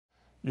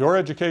Your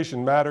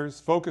Education Matters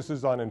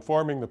focuses on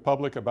informing the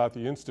public about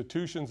the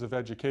institutions of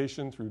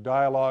education through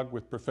dialogue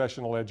with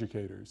professional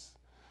educators.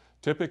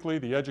 Typically,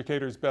 the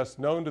educators best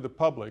known to the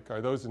public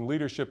are those in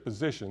leadership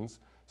positions,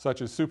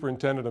 such as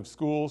Superintendent of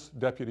Schools,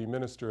 Deputy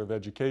Minister of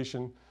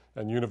Education,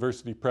 and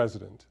University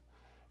President.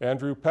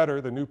 Andrew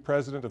Petter, the new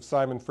president of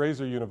Simon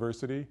Fraser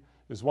University,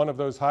 is one of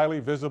those highly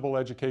visible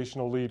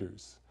educational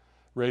leaders.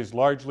 Raised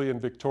largely in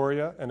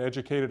Victoria and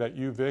educated at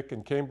UVic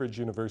and Cambridge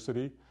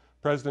University,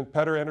 President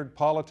Petter entered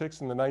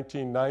politics in the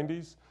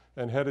 1990s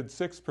and headed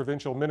 6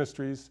 provincial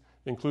ministries,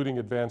 including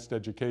advanced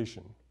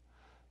education.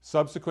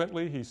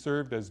 Subsequently, he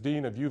served as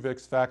Dean of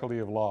UVic's Faculty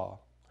of Law.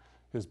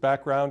 His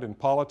background in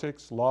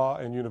politics, law,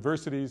 and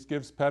universities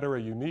gives Petter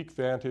a unique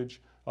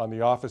vantage on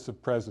the office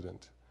of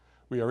President.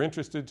 We are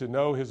interested to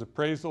know his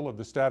appraisal of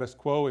the status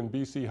quo in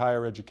BC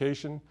higher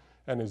education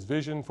and his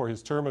vision for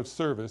his term of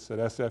service at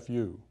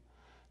SFU.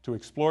 To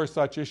explore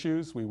such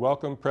issues, we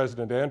welcome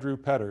President Andrew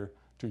Petter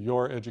to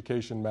Your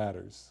Education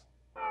Matters.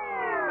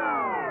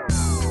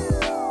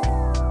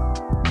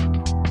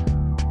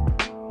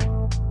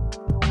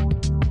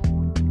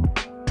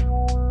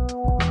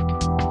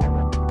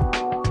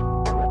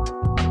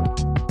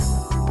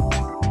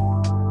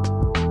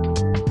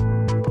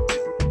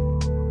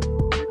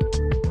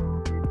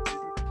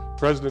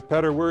 President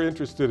Petter, we're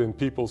interested in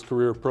people's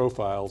career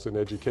profiles in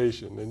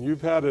education, and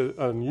you've had an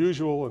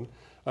unusual and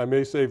I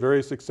may say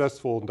very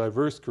successful and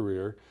diverse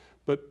career,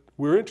 but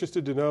we're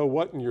interested to know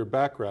what in your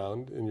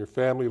background, in your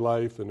family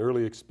life and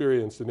early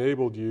experience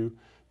enabled you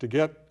to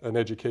get an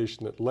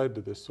education that led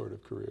to this sort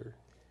of career.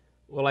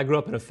 Well, I grew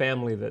up in a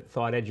family that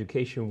thought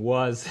education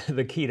was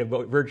the key to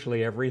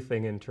virtually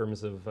everything in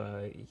terms of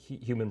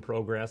human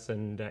progress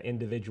and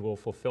individual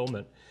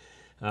fulfillment.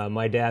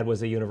 My dad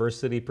was a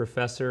university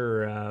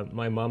professor.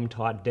 My mom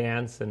taught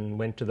dance and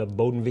went to the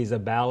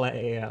Bodenwiese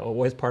Ballet,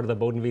 was part of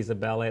the Bodenwiese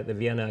Ballet at the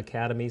Vienna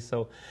Academy.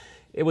 So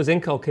it was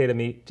inculcated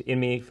in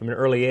me from an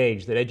early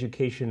age that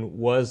education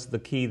was the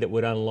key that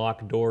would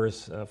unlock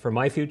doors for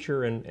my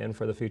future and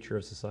for the future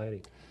of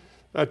society.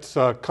 That's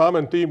a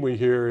common theme we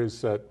hear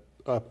is that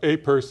a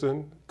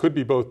person, could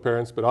be both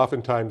parents, but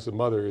oftentimes the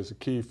mother is a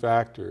key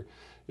factor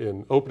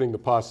in opening the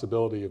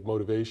possibility of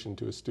motivation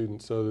to a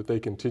student so that they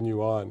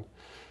continue on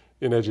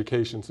in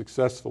education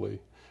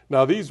successfully.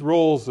 Now, these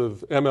roles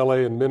of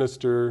MLA and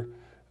minister,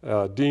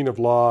 Dean of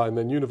Law, and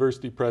then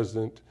university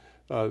president,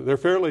 they're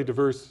fairly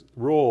diverse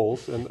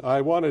roles, and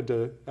I wanted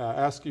to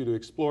ask you to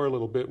explore a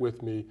little bit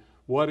with me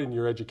what in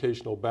your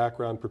educational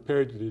background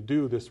prepared you to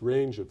do this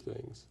range of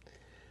things.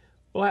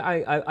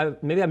 Well,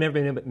 maybe I've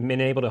never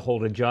been able to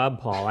hold a job,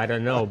 Paul, I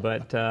don't know,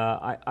 but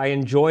I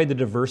enjoy the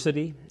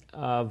diversity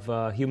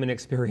of human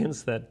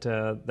experience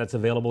that's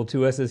available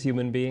to us as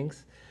human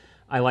beings.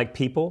 I like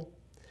people.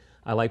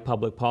 I like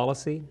public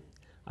policy,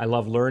 I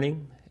love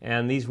learning,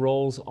 and these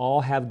roles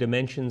all have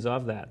dimensions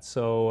of that.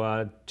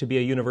 So to be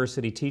a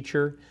university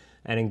teacher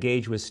and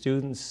engage with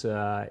students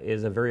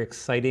is a very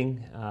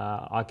exciting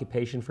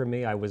occupation for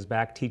me. I was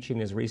back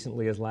teaching as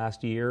recently as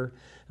last year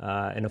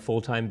in a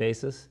full-time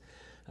basis.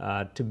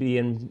 To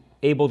be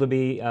able to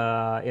be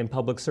in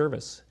public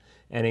service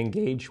and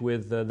engage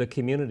with the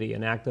community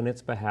and act on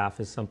its behalf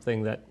is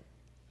something that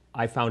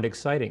I found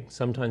exciting,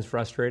 sometimes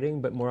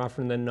frustrating, but more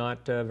often than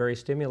not very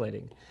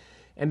stimulating.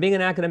 And being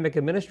an academic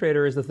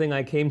administrator is the thing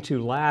I came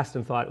to last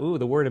and thought, ooh,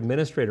 the word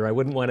administrator, I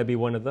wouldn't want to be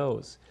one of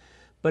those.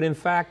 But in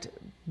fact,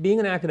 being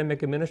an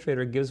academic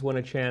administrator gives one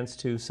a chance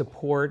to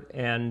support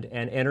and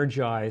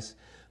energize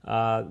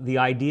the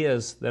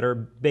ideas that are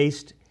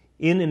based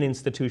in an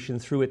institution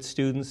through its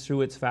students,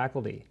 through its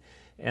faculty.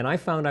 And I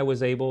found I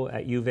was able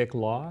at UVic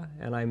Law,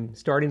 and I'm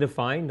starting to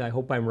find, I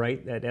hope I'm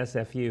right, at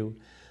SFU,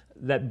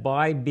 that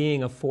by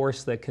being a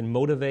force that can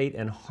motivate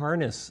and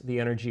harness the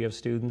energy of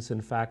students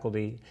and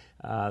faculty,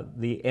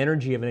 the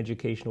energy of an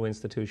educational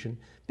institution,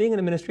 being an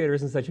administrator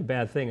isn't such a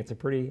bad thing. It's a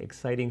pretty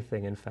exciting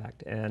thing, in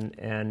fact,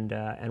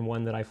 and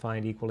one that I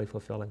find equally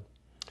fulfilling.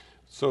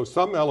 So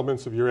some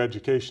elements of your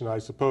education, I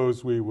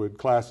suppose we would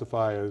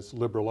classify as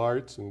liberal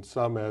arts and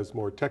some as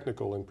more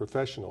technical and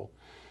professional.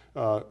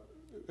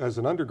 As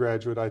an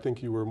undergraduate, I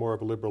think you were more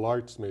of a liberal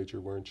arts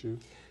major, weren't you?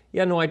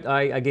 Yeah, no,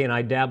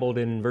 I dabbled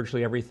in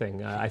virtually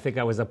everything. I think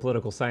I was a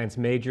political science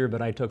major, but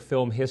I took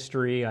film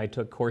history, I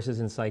took courses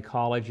in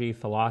psychology,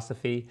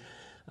 philosophy.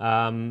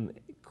 I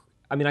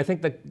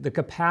think the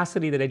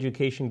capacity that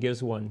education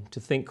gives one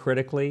to think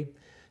critically,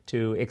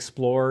 to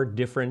explore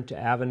different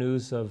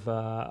avenues of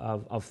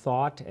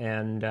thought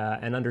and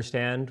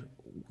understand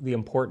the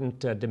important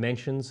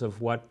dimensions of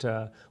what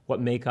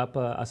make up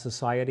a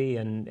society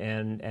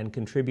and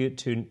contribute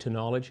to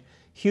knowledge,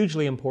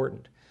 hugely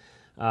important.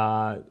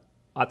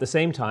 At the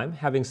same time,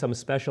 having some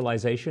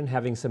specialization,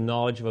 having some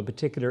knowledge of a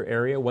particular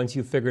area, once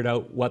you've figured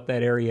out what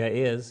that area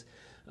is,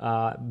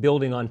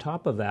 building on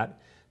top of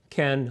that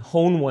can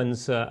hone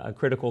one's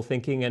critical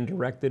thinking and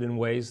direct it in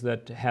ways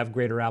that have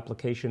greater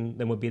application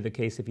than would be the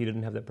case if you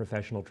didn't have that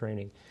professional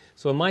training.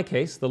 So in my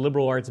case, the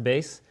liberal arts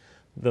base,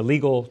 the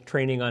legal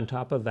training on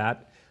top of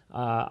that,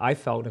 I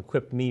felt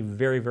equipped me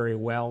very, very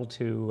well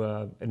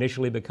to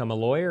initially become a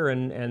lawyer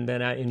and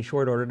then in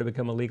short order to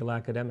become a legal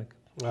academic.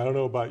 I don't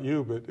know about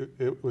you, but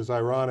it was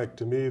ironic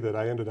to me that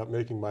I ended up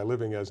making my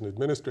living as an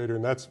administrator,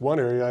 and that's one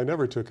area I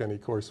never took any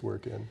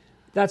coursework in.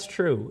 That's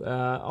true.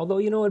 Although,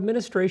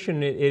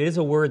 administration, it is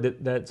a word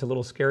that's a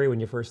little scary when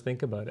you first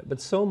think about it. But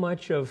so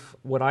much of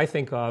what I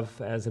think of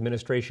as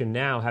administration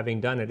now,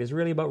 having done it, is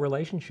really about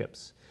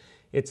relationships.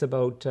 It's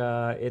about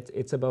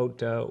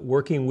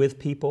working with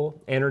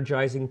people,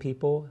 energizing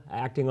people,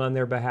 acting on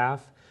their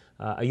behalf.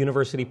 A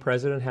university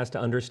president has to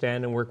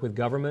understand and work with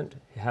government,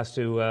 has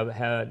to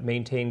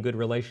maintain good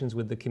relations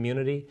with the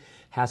community,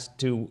 has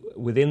to,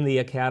 within the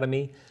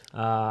academy,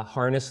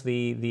 harness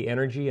the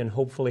energy and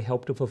hopefully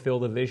help to fulfill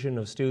the vision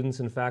of students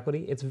and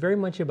faculty. It's very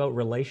much about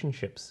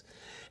relationships.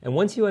 And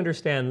once you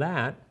understand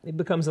that, it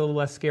becomes a little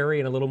less scary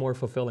and a little more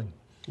fulfilling.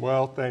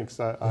 Well, thanks.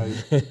 I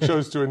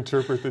chose to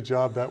interpret the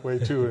job that way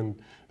too, and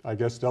I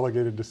guess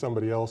delegated to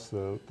somebody else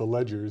the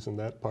ledgers and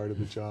that part of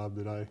the job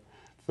that I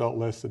felt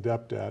less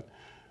adept at.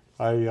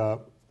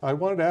 I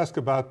wanted to ask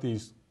about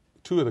these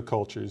two of the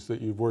cultures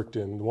that you've worked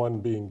in, one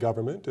being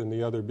government and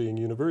the other being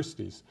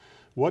universities.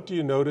 What do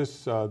you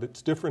notice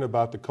that's different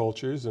about the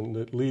cultures and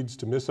that leads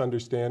to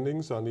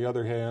misunderstandings? On the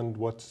other hand,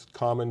 what's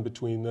common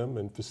between them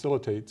and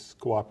facilitates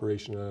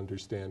cooperation and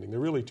understanding? They're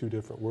really two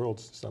different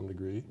worlds to some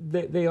degree.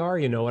 They are,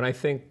 and I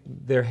think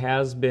there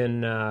has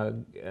been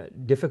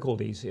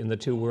difficulties in the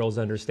two worlds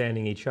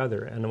understanding each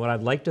other. And what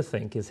I'd like to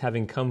think is,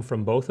 having come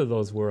from both of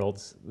those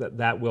worlds,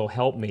 that will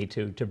help me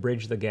to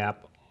bridge the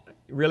gap,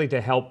 really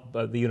to help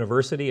the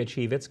university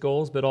achieve its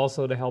goals, but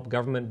also to help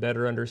government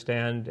better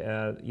understand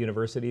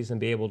universities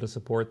and be able to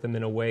support them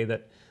in a way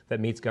that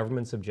meets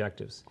government's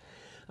objectives.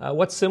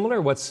 What's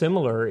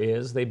similar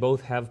is they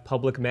both have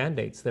public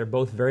mandates. They're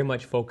both very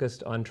much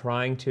focused on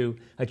trying to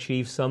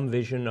achieve some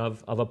vision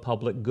of a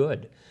public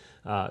good.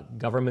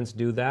 Governments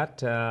do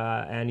that,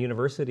 and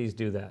universities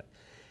do that.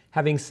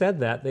 Having said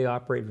that, they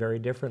operate very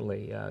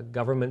differently.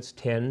 Governments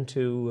tend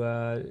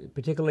to,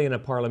 particularly in a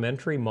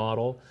parliamentary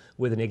model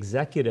with an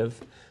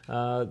executive,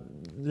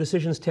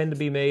 decisions tend to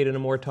be made in a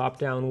more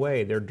top-down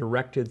way. They're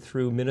directed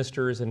through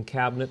ministers and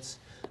cabinets,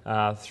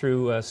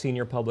 through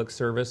senior public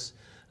service,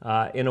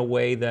 in a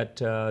way that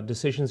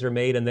decisions are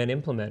made and then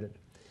implemented.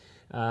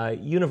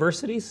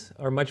 Universities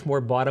are much more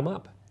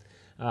bottom-up.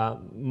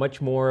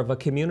 Much more of a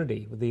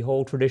community. The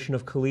whole tradition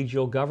of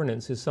collegial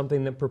governance is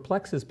something that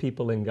perplexes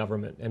people in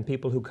government and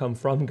people who come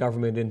from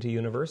government into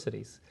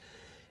universities.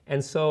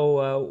 And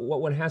so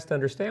what one has to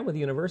understand with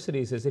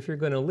universities is, if you're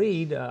going to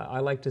lead, I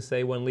like to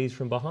say one leads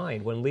from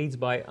behind. One leads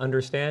by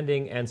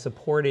understanding and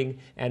supporting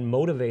and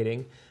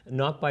motivating,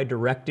 not by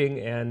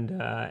directing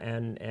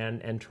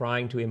and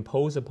trying to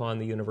impose upon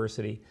the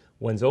university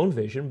one's own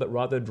vision, but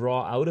rather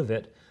draw out of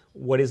it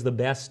what is the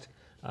best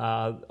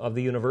of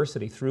the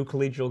university through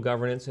collegial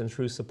governance and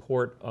through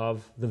support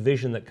of the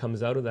vision that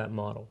comes out of that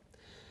model.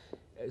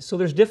 So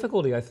there's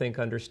difficulty, I think,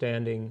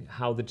 understanding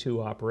how the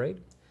two operate.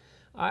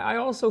 I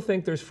also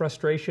think there's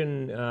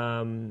frustration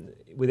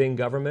within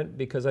government,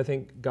 because I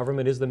think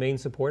government is the main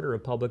supporter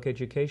of public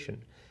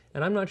education.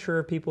 And I'm not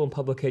sure people in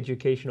public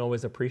education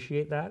always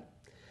appreciate that.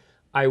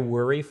 I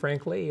worry,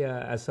 frankly,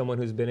 as someone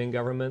who's been in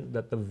government,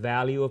 that the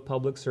value of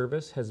public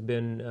service has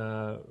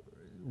been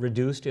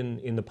reduced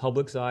in the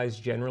public's eyes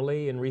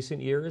generally in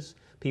recent years.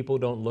 People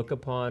don't look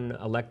upon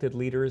elected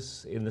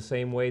leaders in the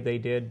same way they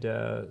did,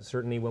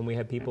 certainly when we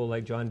had people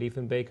like John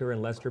Diefenbaker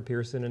and Lester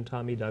Pearson and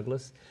Tommy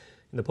Douglas.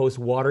 In the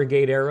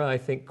post-Watergate era, I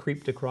think,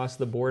 creeped across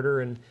the border,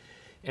 and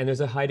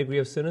there's a high degree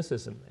of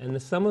cynicism. And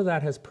some of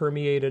that has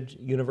permeated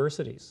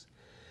universities.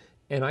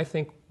 And I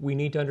think we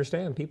need to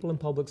understand people in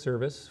public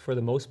service, for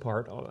the most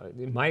part,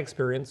 in my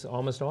experience,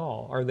 almost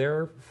all, are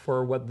there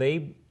for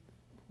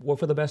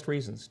for the best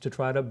reasons, to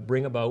try to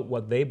bring about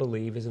what they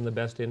believe is in the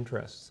best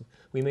interests.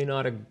 We may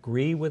not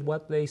agree with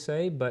what they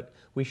say, but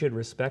we should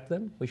respect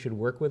them, we should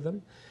work with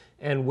them.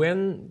 And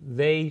when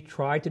they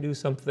try to do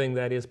something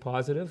that is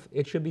positive,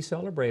 it should be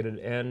celebrated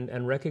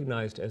and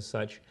recognized as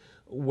such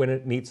when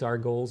it meets our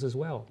goals as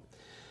well.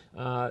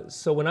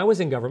 So when I was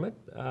in government,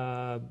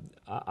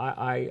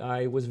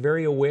 I was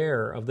very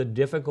aware of the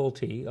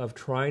difficulty of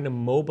trying to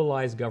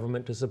mobilize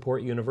government to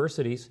support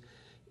universities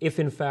if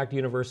in fact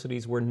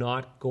universities were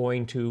not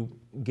going to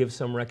give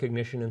some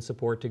recognition and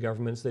support to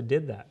governments that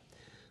did that.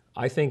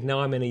 I think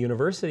now I'm in a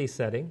university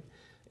setting.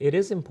 It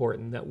is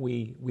important that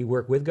we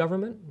work with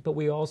government, but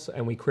we also,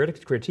 and we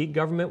critique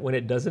government when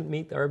it doesn't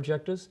meet our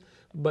objectives,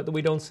 but that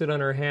we don't sit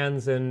on our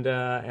hands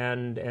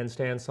and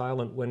stand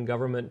silent when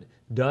government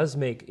does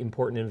make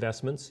important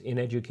investments in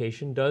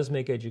education, does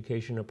make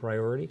education a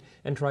priority,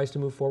 and tries to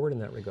move forward in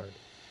that regard.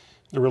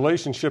 The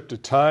relationship to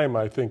time,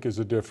 I think, is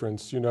a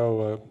difference.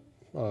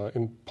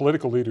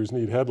 Political leaders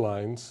need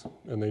headlines,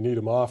 and they need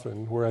them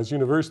often, whereas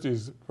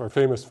universities are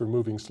famous for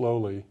moving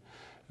slowly.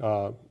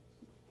 The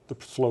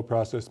slow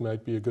process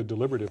might be a good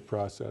deliberative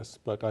process,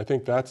 but I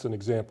think that's an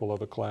example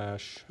of a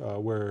clash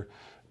where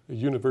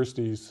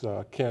universities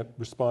can't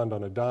respond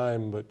on a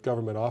dime, but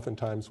government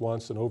oftentimes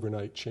wants an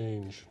overnight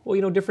change. Well,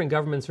 you know, different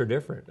governments are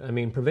different. I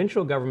mean,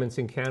 provincial governments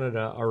in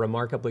Canada are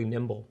remarkably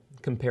nimble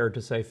compared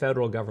to, say,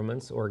 federal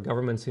governments or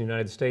governments in the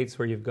United States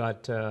where you've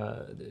got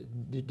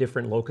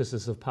different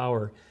locuses of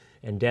power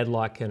and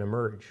deadlock can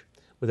emerge.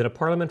 Within a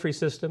parliamentary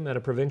system at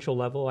a provincial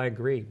level, I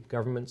agree,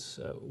 governments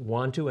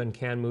want to and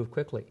can move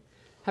quickly.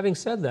 Having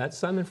said that,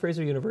 Simon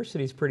Fraser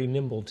University is pretty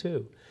nimble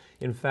too.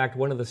 In fact,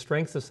 one of the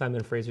strengths of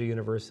Simon Fraser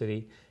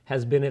University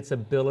has been its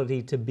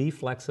ability to be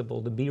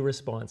flexible, to be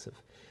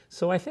responsive.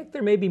 So I think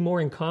there may be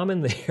more in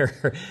common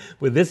there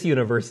with this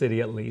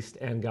university at least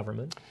and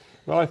government.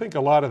 Well, I think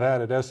a lot of that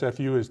at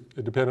SFU is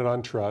dependent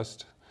on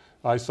trust.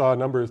 I saw a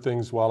number of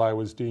things while I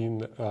was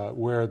dean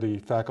where the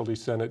faculty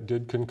senate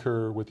did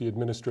concur with the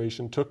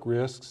administration, took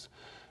risks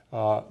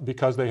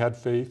because they had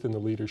faith in the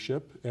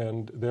leadership,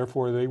 and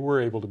therefore they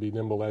were able to be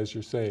nimble, as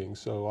you're saying.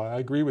 So I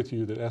agree with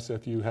you that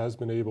SFU has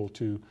been able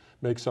to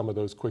make some of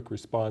those quick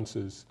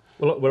responses.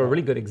 Well, a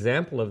really good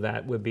example of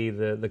that would be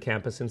the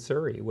campus in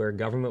Surrey, where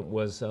government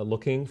was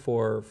looking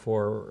for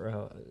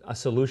a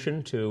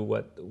solution to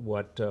what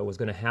was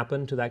going to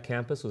happen to that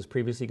campus. It was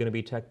previously going to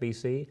be Tech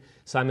BC.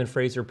 Simon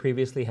Fraser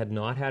previously had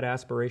not had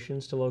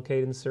aspirations to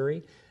locate in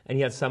Surrey, and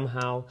yet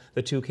somehow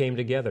the two came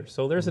together.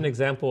 So there's an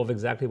example of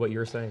exactly what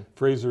you're saying.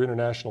 Fraser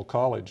International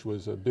College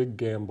was a big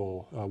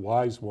gamble, a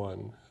wise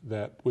one,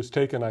 that was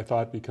taken, I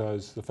thought,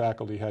 because the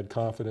faculty had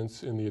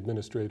confidence in the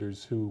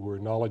administrators who were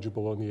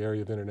knowledgeable in the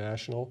area of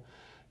international,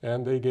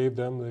 and they gave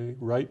them the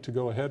right to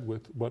go ahead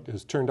with what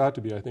has turned out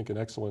to be, I think, an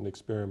excellent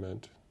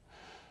experiment.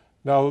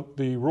 Now,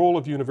 the role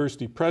of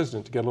university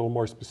president, to get a little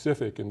more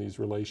specific in these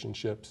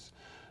relationships,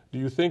 do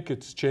you think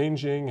it's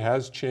changing,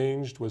 has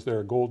changed? Was there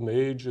a golden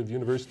age of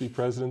university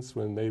presidents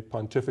when they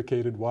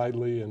pontificated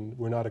widely and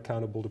were not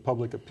accountable to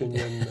public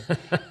opinion?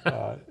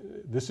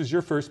 This is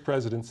your first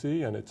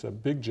presidency, and it's a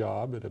big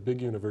job at a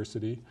big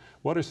university.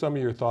 What are some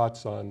of your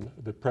thoughts on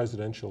the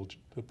presidential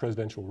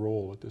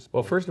role at this point?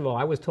 Well, first of all,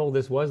 I was told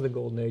this was the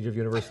golden age of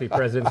university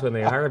presidents when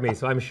they hired me,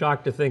 so I'm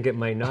shocked to think it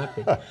might not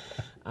be.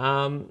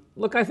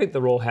 Look, I think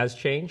the role has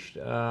changed.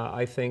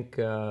 I think,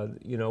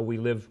 we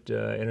lived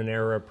in an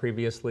era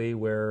previously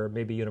where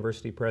maybe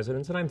university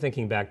presidents, and I'm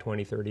thinking back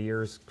 20, 30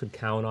 years, could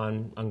count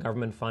on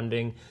government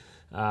funding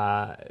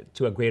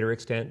to a greater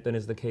extent than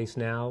is the case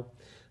now,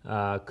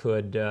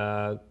 could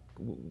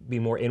be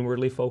more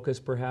inwardly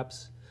focused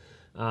perhaps.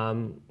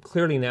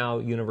 Clearly now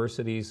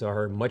universities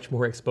are much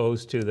more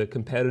exposed to the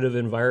competitive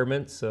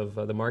environments of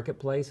the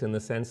marketplace in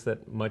the sense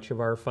that much of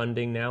our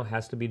funding now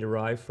has to be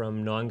derived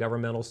from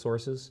non-governmental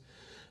sources.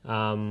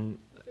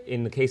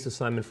 In the case of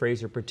Simon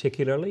Fraser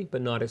particularly,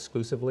 but not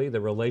exclusively, the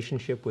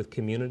relationship with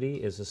community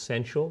is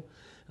essential.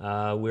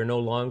 We're no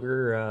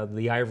longer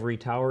the ivory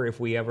tower, if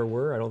we ever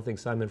were. I don't think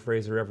Simon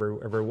Fraser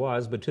ever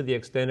was, but to the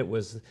extent it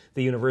was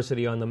the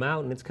university on the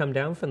mountain, it's come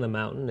down from the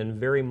mountain and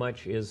very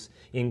much is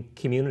in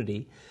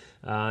community.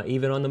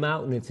 Even on the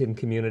mountain, it's in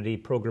community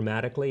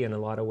programmatically in a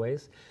lot of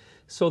ways.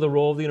 So the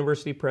role of the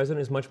university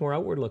president is much more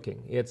outward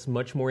looking. It's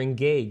much more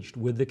engaged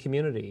with the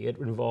community. It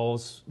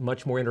involves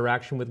much more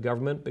interaction with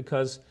government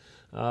because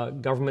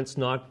government's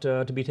not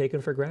to be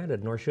taken for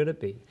granted, nor should it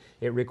be.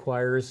 It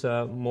requires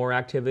more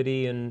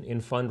activity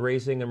in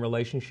fundraising and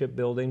relationship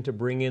building to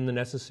bring in the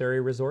necessary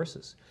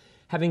resources.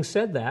 Having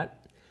said that,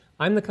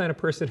 I'm the kind of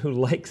person who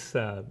likes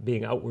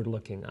being outward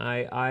looking.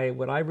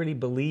 What I really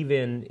believe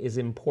in is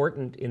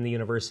important in the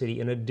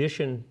university, in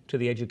addition to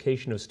the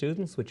education of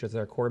students, which is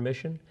our core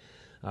mission,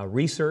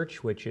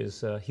 research, which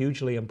is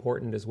hugely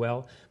important as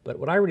well. But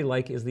what I really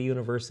like is the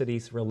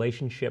university's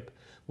relationship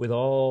with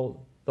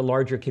all the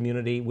larger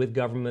community, with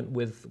government,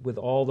 with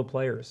all the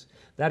players.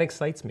 That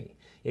excites me.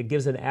 It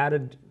gives an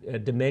added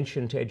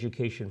dimension to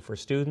education for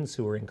students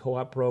who are in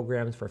co-op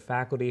programs, for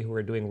faculty who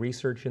are doing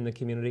research in the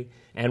community,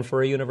 and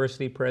for a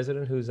university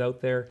president who's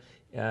out there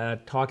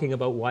talking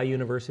about why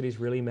universities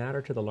really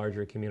matter to the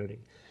larger community.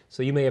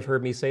 So you may have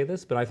heard me say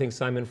this, but I think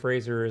Simon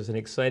Fraser is an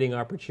exciting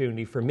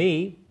opportunity for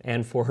me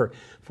and for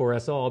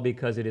us all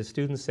because it is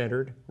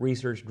student-centered,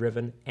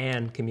 research-driven,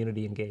 and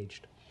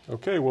community-engaged.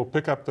 Okay, we'll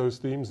pick up those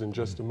themes in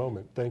just a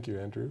moment. Thank you,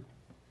 Andrew.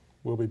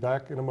 We'll be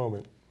back in a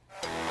moment.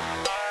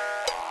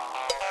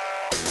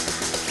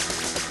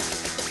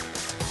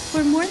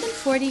 For more than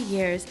 40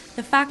 years,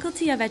 the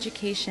Faculty of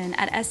Education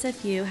at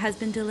SFU has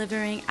been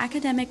delivering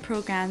academic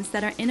programs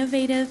that are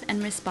innovative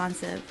and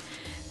responsive.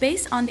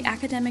 Based on the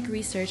academic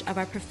research of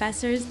our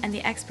professors and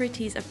the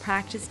expertise of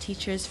practice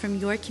teachers from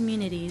your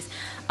communities,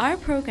 our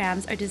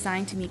programs are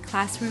designed to meet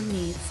classroom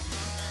needs.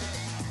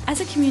 As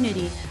a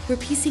community, we're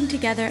piecing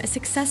together a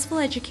successful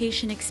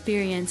education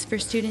experience for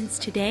students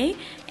today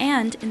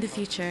and in the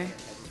future.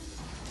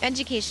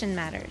 Education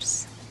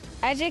matters.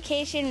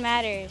 Education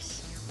matters.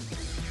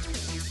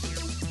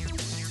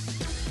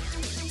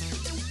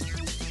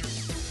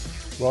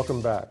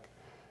 Welcome back.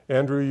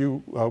 Andrew,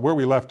 where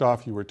we left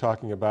off, you were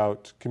talking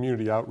about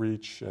community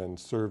outreach and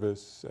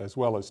service, as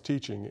well as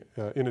teaching,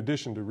 in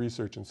addition to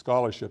research and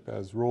scholarship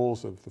as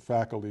roles of the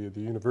faculty of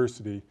the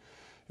university.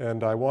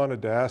 And I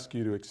wanted to ask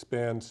you to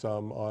expand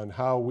some on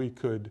how we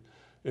could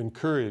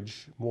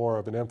encourage more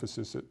of an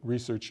emphasis at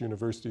research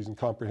universities and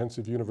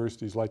comprehensive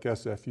universities like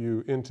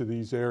SFU into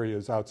these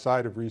areas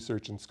outside of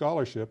research and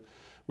scholarship,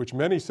 which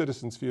many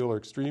citizens feel are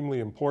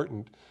extremely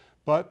important,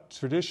 but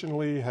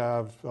traditionally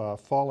have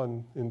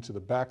fallen into the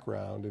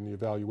background in the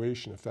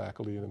evaluation of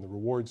faculty and in the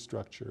reward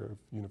structure of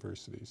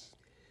universities.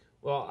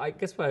 Well, I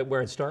guess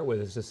where I'd start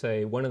with is to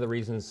say one of the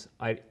reasons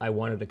I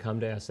wanted to come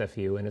to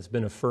SFU, and it's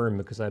been affirmed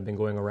because I've been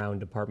going around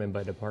department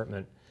by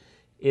department,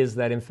 is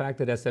that in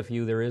fact at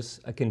SFU there is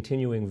a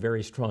continuing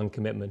very strong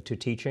commitment to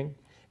teaching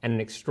and an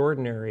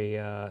extraordinary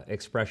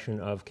expression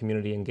of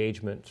community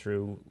engagement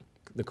through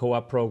the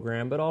co-op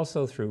program, but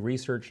also through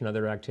research and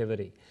other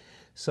activity.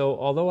 So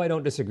although I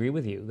don't disagree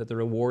with you that the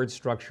reward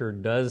structure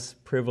does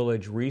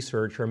privilege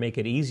research or make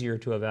it easier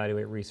to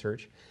evaluate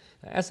research,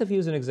 SFU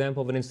is an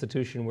example of an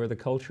institution where the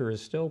culture is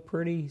still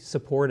pretty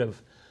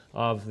supportive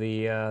of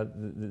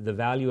the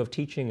value of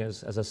teaching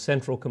as a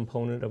central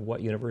component of what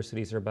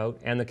universities are about,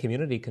 and the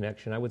community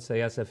connection. I would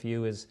say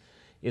SFU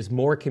is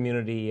more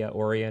community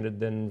oriented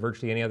than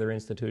virtually any other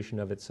institution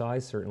of its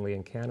size, certainly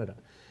in Canada.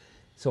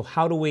 So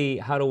how do we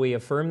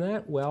affirm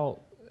that?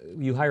 Well,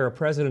 you hire a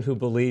president who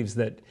believes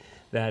that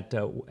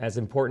as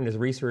important as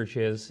research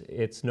is,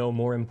 it's no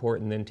more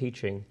important than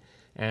teaching.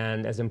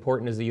 And as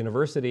important as the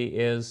university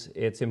is,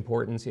 its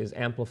importance is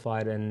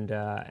amplified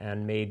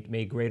and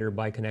made greater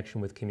by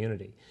connection with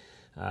community.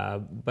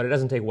 But it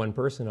doesn't take one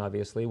person,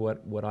 obviously.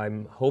 What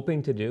I'm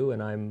hoping to do,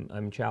 and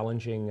I'm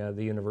challenging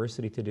the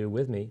university to do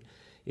with me,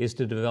 is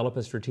to develop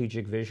a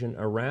strategic vision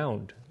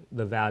around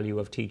the value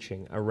of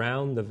teaching,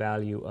 around the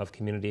value of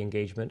community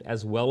engagement,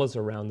 as well as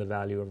around the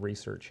value of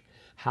research.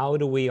 How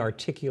do we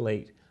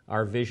articulate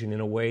our vision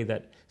in a way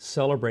that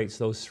celebrates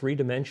those three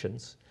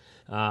dimensions?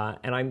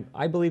 And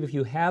I believe if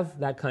you have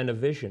that kind of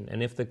vision,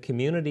 and if the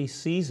community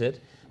sees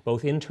it,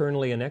 both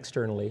internally and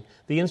externally,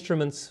 the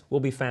instruments will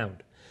be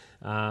found.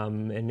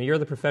 And you're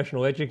the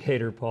professional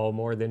educator, Paul,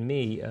 more than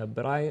me,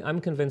 but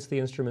I'm convinced the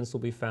instruments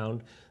will be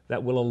found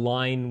that will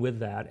align with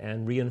that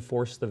and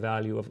reinforce the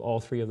value of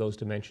all three of those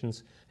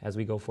dimensions as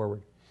we go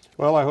forward.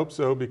 Well, I hope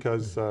so,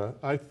 because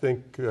I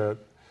think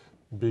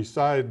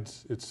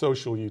besides its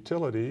social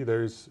utility,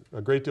 there's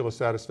a great deal of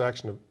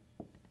satisfaction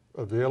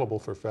available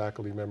for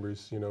faculty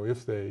members,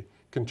 if they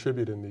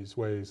contribute in these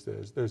ways.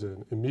 There's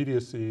an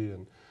immediacy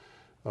and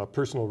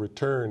personal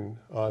return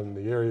on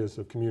the areas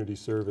of community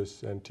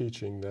service and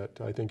teaching that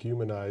I think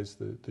humanize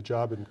the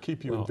job and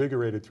keep you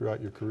invigorated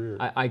throughout your career.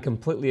 I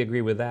completely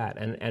agree with that,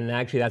 and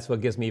actually that's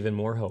what gives me even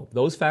more hope.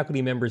 Those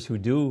faculty members who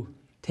do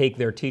take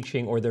their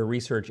teaching or their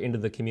research into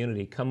the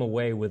community come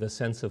away with a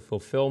sense of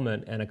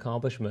fulfillment and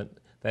accomplishment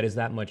that is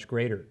that much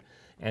greater.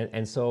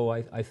 And so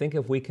I think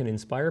if we can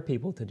inspire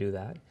people to do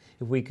that,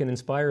 if we can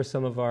inspire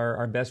some of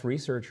our best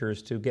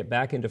researchers to get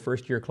back into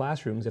first-year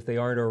classrooms if they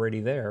aren't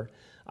already there,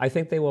 I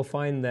think they will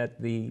find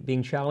that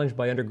being challenged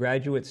by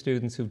undergraduate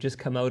students who've just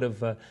come out of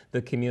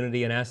the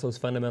community and asked those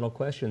fundamental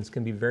questions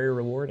can be very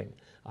rewarding.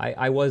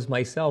 I was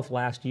myself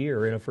last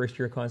year in a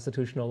first-year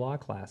constitutional law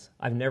class.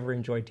 I've never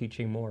enjoyed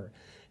teaching more.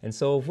 And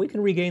so if we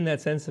can regain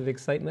that sense of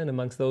excitement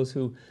amongst those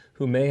who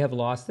may have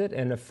lost it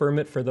and affirm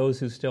it for those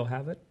who still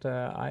have it,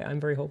 I'm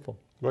very hopeful.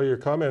 Well, your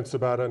comments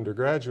about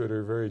undergraduate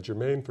are very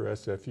germane for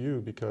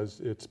SFU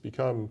because it's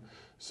become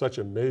such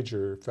a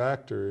major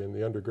factor in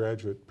the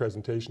undergraduate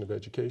presentation of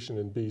education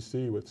in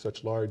BC with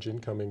such large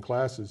incoming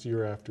classes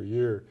year after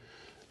year.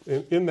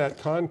 In that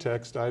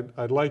context,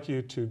 I'd like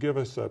you to give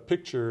us a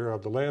picture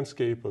of the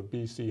landscape of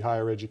BC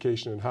higher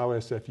education and how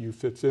SFU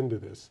fits into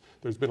this.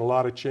 There's been a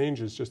lot of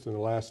changes just in the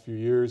last few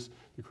years,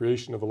 the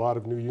creation of a lot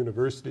of new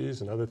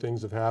universities and other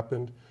things have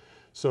happened.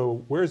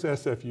 So where's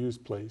SFU's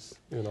place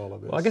in all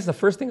of this? Well, I guess the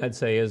first thing I'd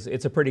say is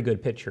it's a pretty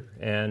good picture,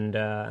 and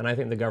I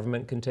think the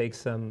government can take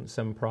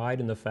some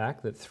pride in the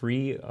fact that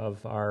 3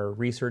 of our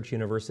research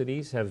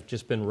universities have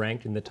just been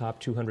ranked in the top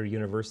 200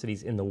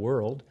 universities in the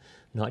world,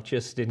 not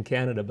just in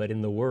Canada, but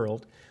in the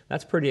world.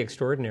 That's pretty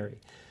extraordinary.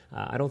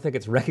 I don't think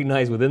it's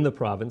recognized within the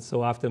province,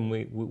 so often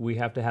we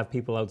have to have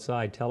people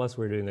outside tell us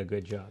we're doing a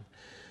good job.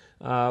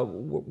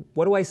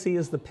 What do I see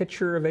as the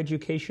picture of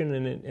education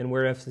and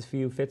where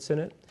SFU fits in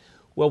it?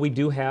 Well, we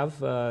do have,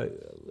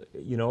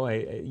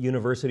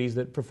 universities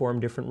that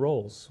perform different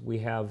roles. We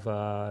have,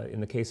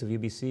 in the case of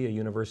UBC, a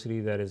university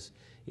that is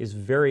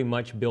very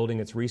much building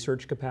its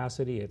research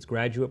capacity, its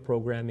graduate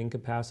programming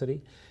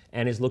capacity,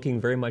 and is looking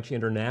very much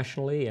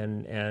internationally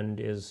and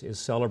is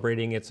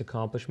celebrating its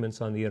accomplishments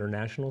on the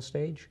international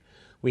stage.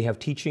 We have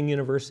teaching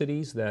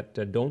universities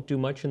that don't do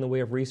much in the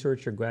way of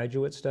research or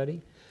graduate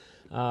study.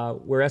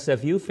 Where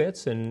SFU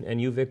fits, and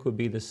UVic would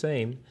be the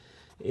same,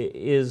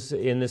 is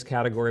in this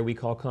category we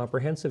call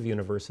comprehensive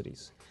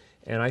universities.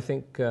 And I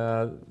think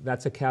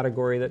that's a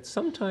category that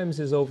sometimes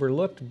is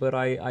overlooked, but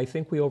I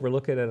think we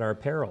overlook it at our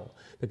peril,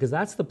 because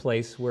that's the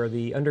place where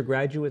the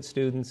undergraduate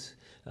students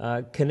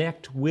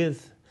connect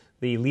with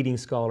the leading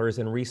scholars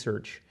in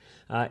research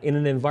in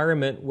an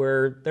environment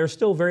where they're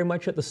still very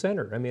much at the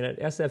center. I mean, at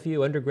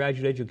SFU,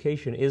 undergraduate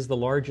education is the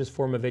largest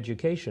form of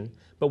education,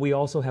 but we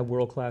also have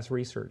world-class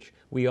research.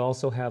 We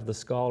also have the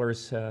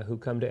scholars who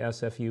come to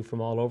SFU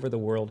from all over the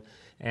world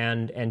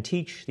and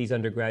teach these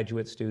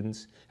undergraduate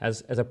students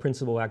as a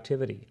principal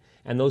activity.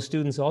 And those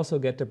students also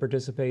get to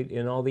participate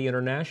in all the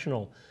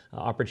international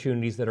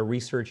opportunities that a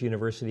research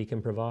university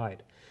can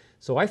provide.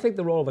 So I think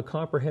the role of a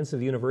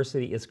comprehensive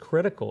university is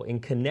critical in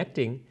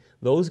connecting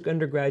those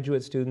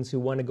undergraduate students who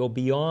want to go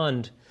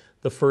beyond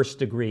the first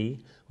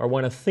degree or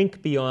want to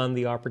think beyond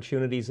the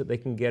opportunities that they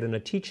can get in a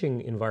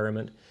teaching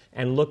environment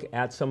and look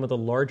at some of the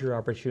larger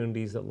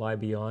opportunities that lie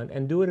beyond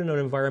and do it in an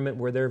environment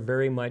where they're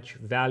very much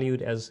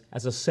valued as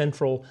a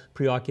central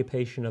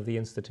preoccupation of the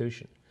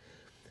institution.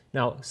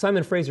 Now,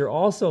 Simon Fraser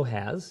also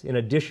has, in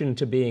addition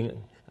to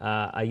being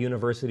a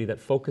university that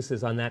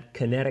focuses on that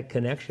kinetic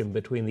connection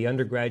between the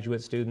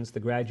undergraduate students, the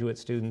graduate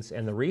students,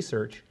 and the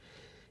research,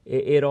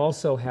 it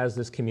also has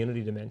this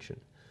community dimension,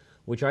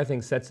 which I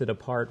think sets it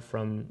apart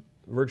from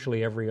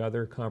virtually every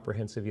other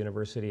comprehensive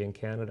university in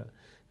Canada.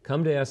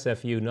 Come to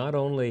SFU, not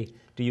only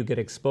do you get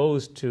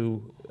exposed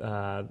to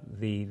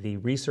the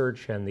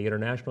research and the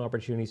international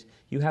opportunities,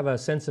 you have a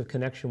sense of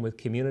connection with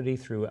community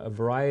through a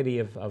variety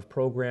of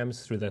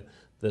programs, through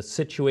the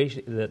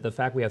situation, the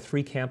fact we have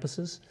 3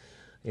 campuses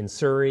in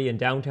Surrey, in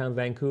downtown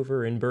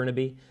Vancouver, in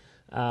Burnaby.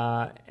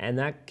 And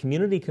that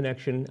community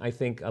connection, I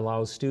think,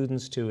 allows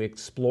students to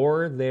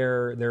explore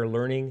their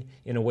learning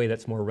in a way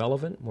that's more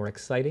relevant, more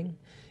exciting.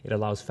 It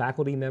allows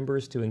faculty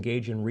members to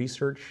engage in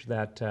research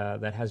that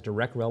has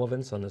direct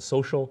relevance on the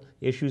social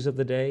issues of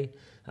the day,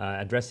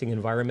 addressing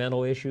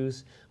environmental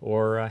issues,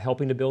 or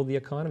helping to build the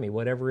economy,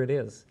 whatever it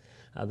is.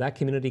 That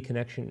community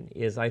connection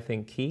is, I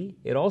think, key.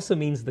 It also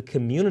means the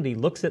community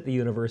looks at the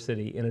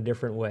university in a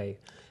different way.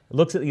 It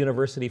looks at the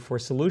university for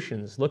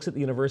solutions, looks at the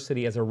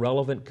university as a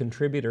relevant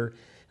contributor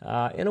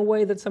in a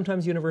way that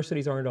sometimes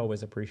universities aren't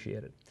always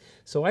appreciated.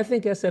 So I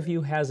think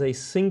SFU has a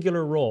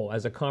singular role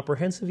as a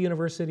comprehensive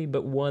university,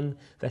 but one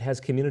that has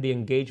community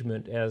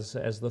engagement as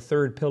the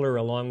third pillar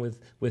along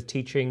with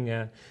teaching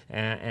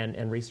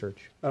and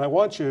research. And I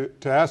want to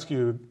ask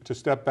you to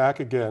step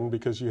back again,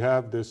 because you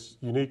have this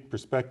unique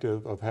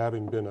perspective of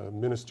having been a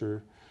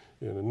minister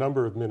in a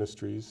number of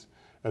ministries,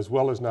 as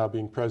well as now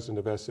being president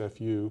of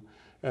SFU,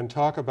 and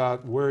talk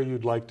about where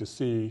you'd like to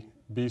see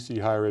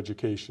BC higher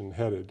education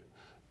headed,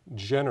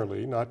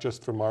 generally, not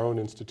just from our own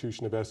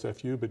institution of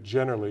SFU, but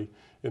generally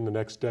in the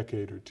next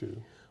decade or two.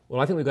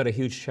 Well, I think we've got a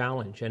huge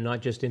challenge, and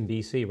not just in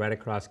BC, right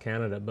across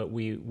Canada, but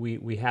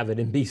we have it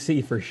in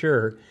BC for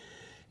sure.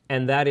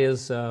 And that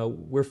is,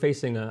 we're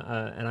facing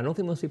and I don't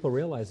think most people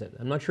realize it.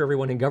 I'm not sure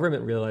everyone in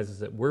government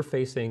realizes it. We're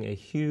facing a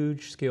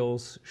huge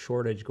skills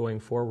shortage going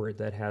forward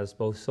that has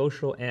both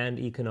social and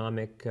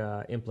economic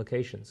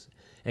implications,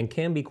 and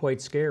can be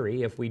quite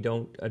scary if we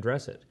don't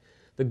address it.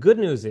 The good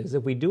news is,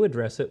 if we do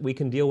address it, we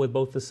can deal with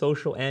both the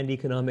social and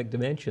economic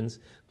dimensions,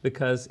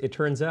 because it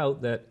turns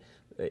out that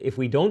if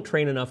we don't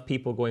train enough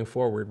people going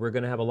forward, we're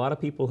going to have a lot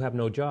of people who have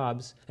no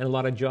jobs and a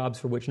lot of jobs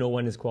for which no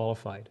one is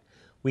qualified.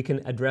 We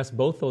can address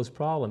both those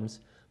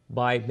problems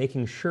by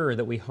making sure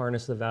that we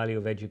harness the value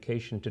of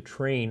education to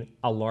train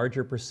a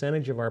larger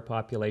percentage of our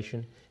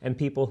population and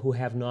people who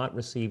have not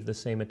received the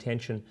same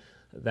attention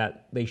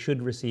that they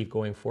should receive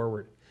going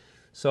forward.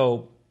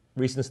 So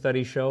recent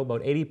studies show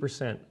about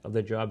 80% of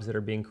the jobs that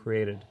are being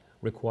created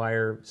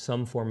require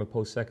some form of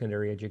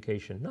post-secondary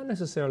education. Not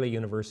necessarily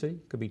university,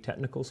 it could be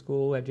technical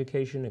school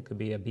education, it could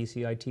be a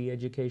BCIT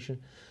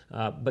education,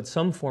 but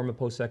some form of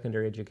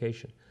post-secondary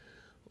education.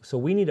 So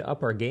we need to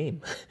up our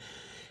game.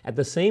 At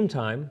the same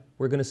time,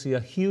 we're going to see a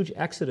huge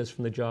exodus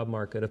from the job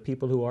market of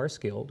people who are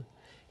skilled,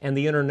 and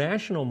the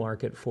international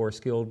market for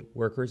skilled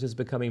workers is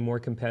becoming more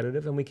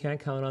competitive, and we can't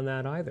count on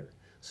that either.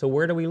 So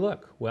where do we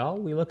look? Well,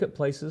 we look at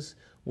places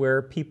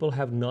where people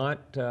have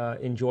not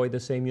enjoyed the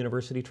same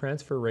university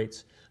transfer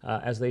rates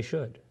as they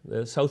should.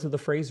 The south of the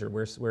Fraser,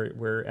 where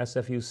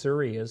SFU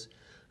Surrey is,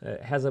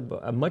 has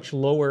a much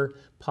lower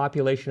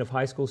population of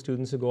high school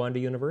students who go on to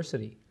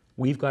university.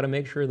 We've got to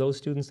make sure those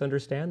students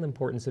understand the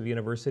importance of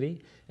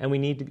university, and we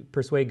need to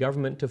persuade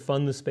government to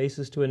fund the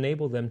spaces to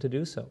enable them to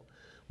do so.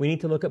 We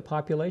need to look at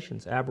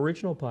populations,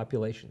 Aboriginal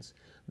populations,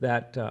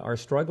 that are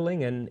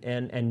struggling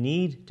and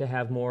need to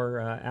have more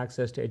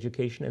access to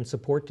education and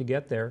support to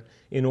get there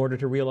in order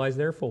to realize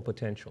their full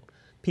potential.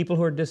 People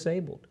who are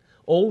disabled,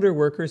 older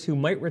workers who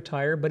might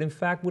retire but in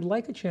fact would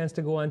like a chance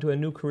to go on to a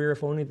new career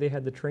if only they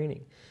had the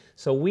training.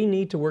 So we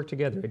need to work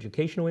together,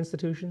 educational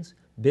institutions,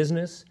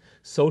 business,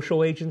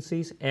 social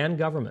agencies, and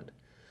government.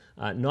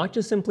 Not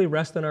just simply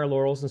rest on our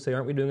laurels and say,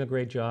 aren't we doing a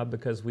great job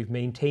because we've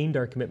maintained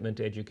our commitment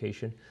to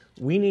education.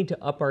 We need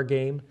to up our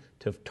game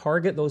to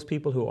target those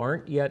people who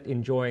aren't yet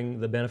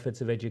enjoying the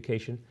benefits of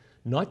education,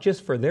 not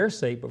just for their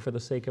sake, but for the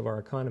sake of our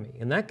economy.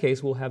 In that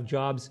case, we'll have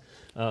jobs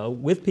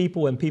with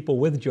people and people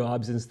with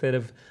jobs instead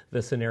of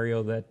the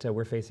scenario that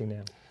we're facing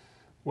now.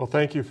 Well,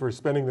 thank you for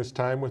spending this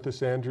time with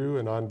us, Andrew,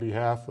 and on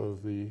behalf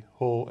of the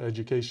whole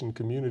education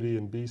community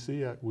in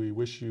BC, we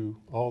wish you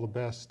all the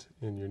best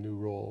in your new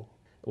role.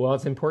 Well,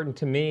 it's important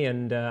to me,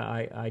 and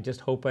I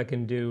just hope I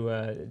can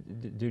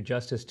do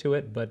justice to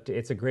it. But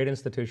it's a great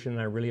institution,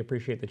 and I really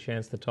appreciate the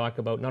chance to talk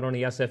about not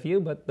only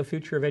SFU, but the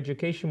future of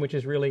education, which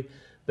is really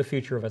the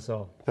future of us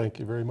all. Thank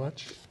you very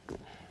much.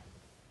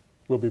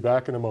 We'll be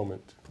back in a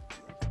moment.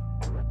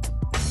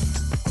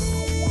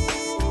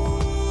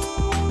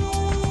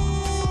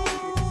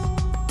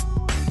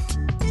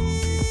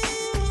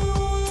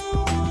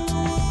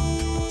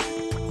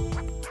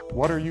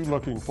 What are you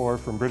looking for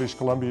from British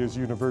Columbia's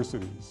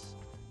universities?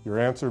 Your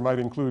answer might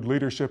include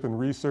leadership and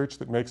research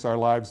that makes our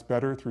lives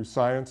better through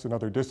science and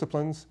other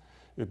disciplines.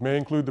 It may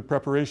include the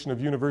preparation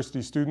of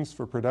university students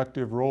for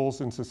productive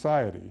roles in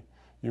society.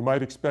 You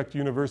might expect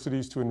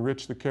universities to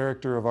enrich the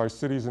character of our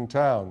cities and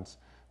towns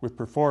with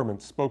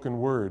performance, spoken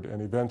word,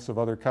 and events of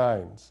other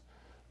kinds.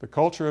 The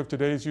culture of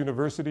today's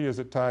university is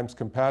at times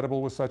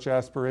compatible with such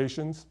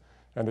aspirations,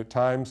 and at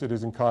times it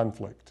is in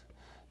conflict.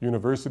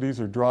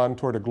 Universities are drawn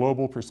toward a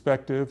global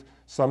perspective,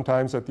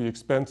 sometimes at the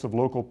expense of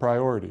local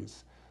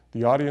priorities.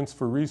 The audience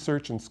for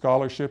research and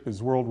scholarship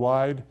is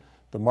worldwide.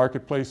 The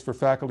marketplace for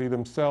faculty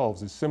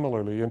themselves is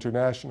similarly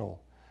international.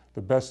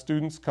 The best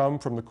students come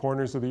from the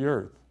corners of the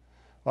earth.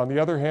 On the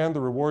other hand, the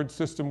reward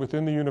system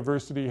within the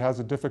university has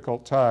a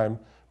difficult time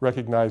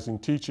recognizing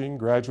teaching,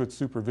 graduate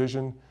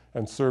supervision,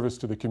 and service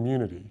to the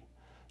community.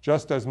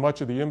 Just as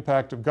much of the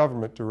impact of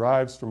government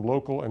derives from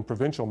local and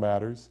provincial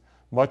matters,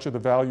 much of the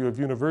value of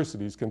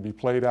universities can be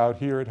played out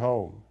here at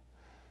home.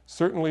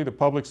 Certainly, the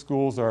public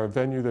schools are a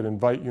venue that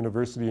invite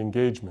university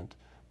engagement,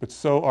 but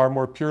so are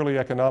more purely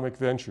economic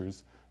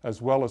ventures, as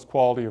well as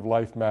quality of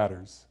life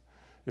matters.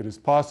 It is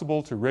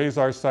possible to raise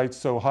our sights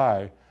so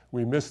high,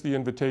 we miss the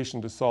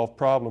invitation to solve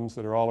problems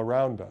that are all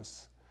around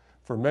us.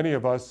 For many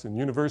of us in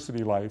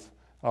university life,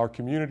 our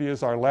community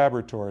is our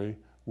laboratory,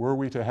 were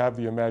we to have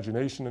the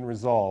imagination and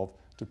resolve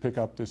to pick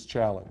up this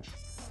challenge.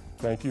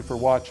 Thank you for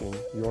watching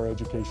Your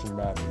Education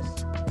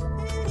Matters.